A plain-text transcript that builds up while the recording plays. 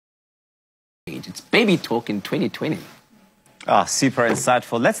It's baby talk in 2020. Ah, super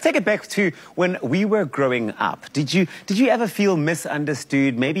insightful. Let's take it back to when we were growing up. Did you ever feel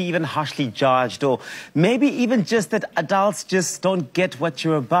misunderstood, maybe even harshly judged, or maybe even just that adults just don't get what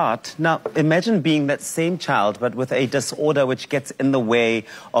you're about? Now, imagine being that same child, but with a disorder which gets in the way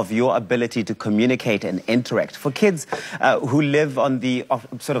of your ability to communicate and interact. For kids who live on the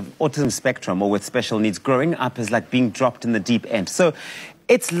sort of autism spectrum or with special needs, growing up is like being dropped in the deep end. So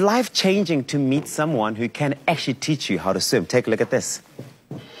it's life-changing to meet someone who can actually teach you how to swim. Take a look at this.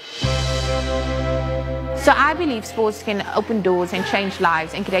 So I believe sports can open doors and change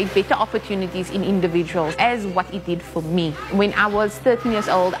lives and create better opportunities in individuals, as what it did for me. When I was 13 years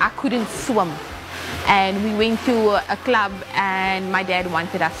old, I couldn't swim. And we went to a club and my dad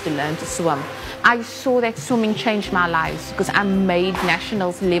wanted us to learn to swim. I saw that swimming changed my life because I made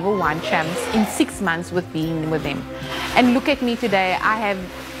nationals level 1 champs in 6 months with being with them. And look at me today, I have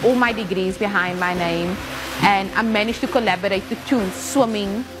all my degrees behind my name and I managed to collaborate the two,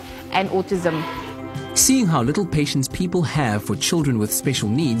 swimming and autism. Seeing how little patience people have for children with special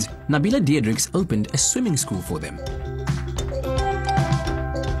needs, Nabilah Diedericks opened a swimming school for them.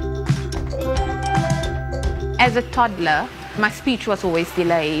 As a toddler, my speech was always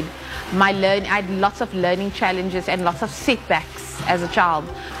delayed. I had lots of learning challenges and lots of setbacks as a child.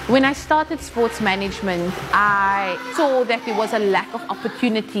 When I started sports management, I saw that there was a lack of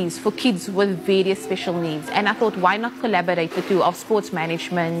opportunities for kids with various special needs. And I thought, why not collaborate the two of sports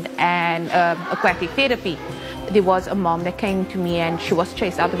management and aquatic therapy? There was a mom that came to me and she was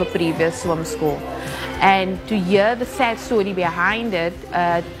chased out of a previous swim school. And to hear the sad story behind it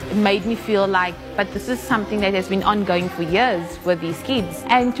made me feel like, but this is something that has been ongoing for years with these kids.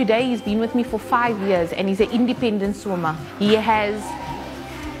 And today he's been with me for 5 years and he's an independent swimmer. He has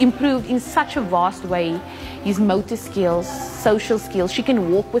improved in such a vast way. His motor skills, social skills, she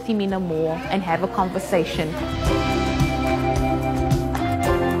can walk with him in a mall and have a conversation.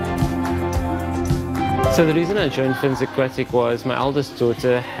 So the reason I joined Finz Aquatics was my eldest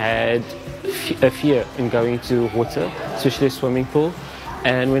daughter had a fear in going to water, especially a swimming pool.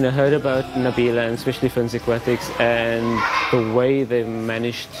 And when I heard about Nabilah and especially Finz Aquatics and the way they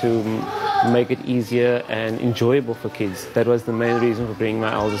managed to make it easier and enjoyable for kids, that was the main reason for bringing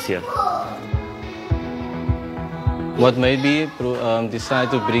my eldest here. What made me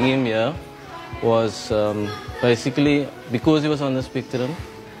decide to bring him here was basically because he was on the spectrum.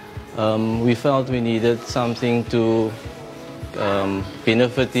 We felt we needed something to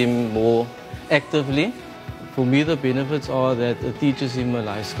benefit him more actively. For me, the benefits are that it teaches him a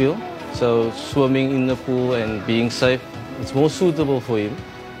life skill. So swimming in the pool and being safe, it's more suitable for him.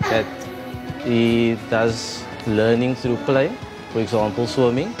 That he does learning through play, for example,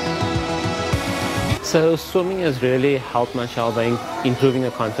 swimming. So swimming has really helped my child by improving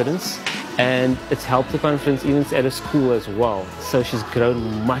her confidence. And it's helped the confidence even at a school as well. So she's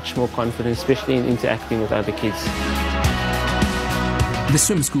grown much more confident, especially in interacting with other kids. The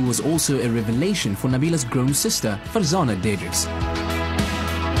swim school was also a revelation for Nabilah's grown sister, Finz Diedericks.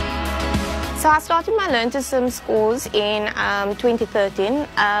 So I started my Learn to Swim schools in 2013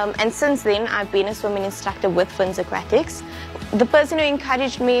 and since then I've been a swimming instructor with Finz Aquatics. The person who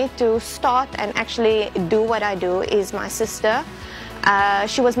encouraged me to start and actually do what I do is my sister.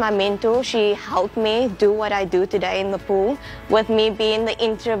 She was my mentor. She helped me do what I do today in the pool. With me being the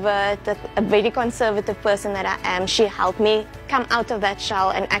introvert, a very conservative person that I am, she helped me come out of that shell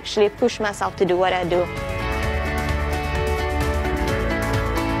and actually push myself to do what I do.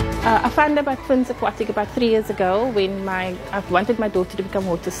 I found out about Finz Aquatics about 3 years ago when I wanted my daughter to become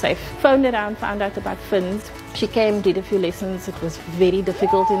water safe. Phoned around, found out about Finz. She came, did a few lessons. It was very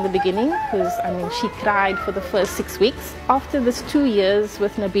difficult in the beginning because, I mean, she cried for the first 6 weeks. After this 2 years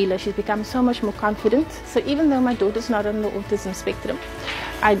with Nabilah, she's become so much more confident. So even though my daughter's not on the autism spectrum,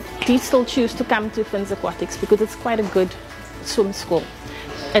 I did still choose to come to Finz Aquatics because it's quite a good swim school.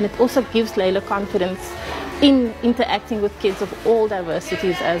 And it also gives Layla confidence in interacting with kids of all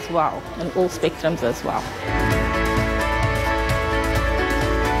diversities as well, and all spectrums as well.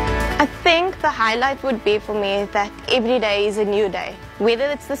 I think the highlight would be for me that every day is a new day. Whether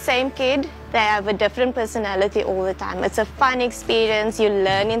it's the same kid, they have a different personality all the time. It's a fun experience, you're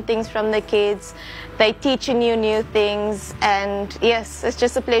learning things from the kids, they're teaching you new things, and yes, it's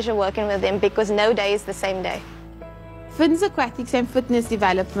just a pleasure working with them because no day is the same day. Finz Aquatics and fitness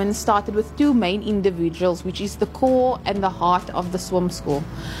development started with two main individuals, which is the core and the heart of the swim school.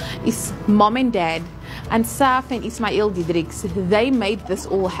 It's mom and dad, and Saf and Ismail Diedericks. They made this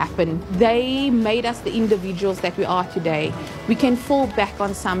all happen. They made us the individuals that we are today. We can fall back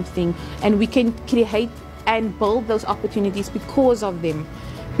on something and we can create and build those opportunities because of them.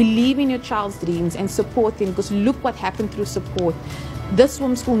 Believe in your child's dreams and support them, because look what happened through support. This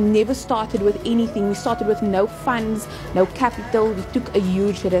swim school never started with anything. We started with no funds, no capital. We took a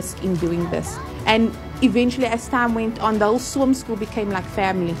huge risk in doing this. And eventually, as time went on, the whole swim school became like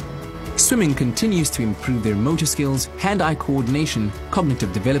family. Swimming continues to improve their motor skills, hand-eye coordination,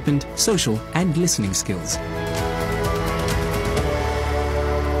 cognitive development, social and listening skills.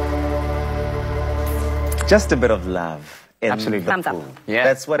 Just a bit of love. Absolutely. Thumbs up. Yeah.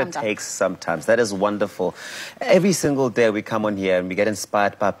 That's what it takes sometimes. That is wonderful. Every single day we come on here and we get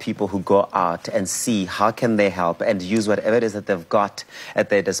inspired by people who go out and see how can they help and use whatever it is that they've got at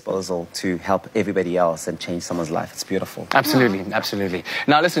their disposal to help everybody else and change someone's life. It's beautiful. Absolutely, absolutely.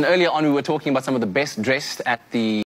 Now listen, earlier on we were talking about some of the best dressed at the